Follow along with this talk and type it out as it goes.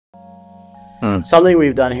Something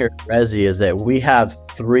we've done here at Resi is that we have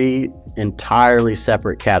three entirely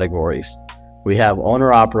separate categories. We have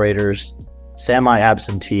owner-operators,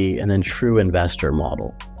 semi-absentee, and then true investor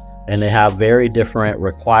model. And they have very different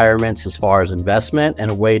requirements as far as investment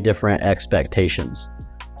and way different expectations.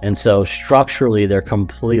 And so structurally, they're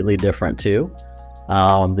completely different too.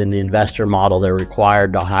 Than the investor model, they're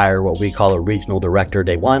required to hire what we call a regional director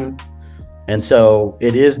day one. And so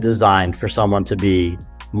it is designed for someone to be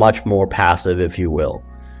much more passive, if you will.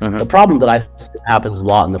 The problem that I think happens a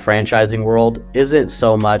lot in the franchising world isn't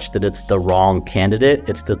so much that it's the wrong candidate,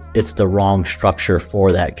 it's the wrong structure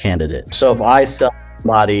for that candidate. So if I sell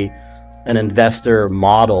somebody an investor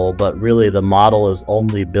model, but really the model is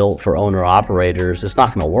only built for owner operators, it's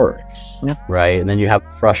not going to work, right? And then you have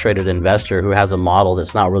a frustrated investor who has a model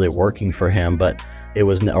that's not really working for him, but it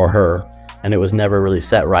was, or her, and it was never really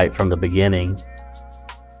set right from the beginning.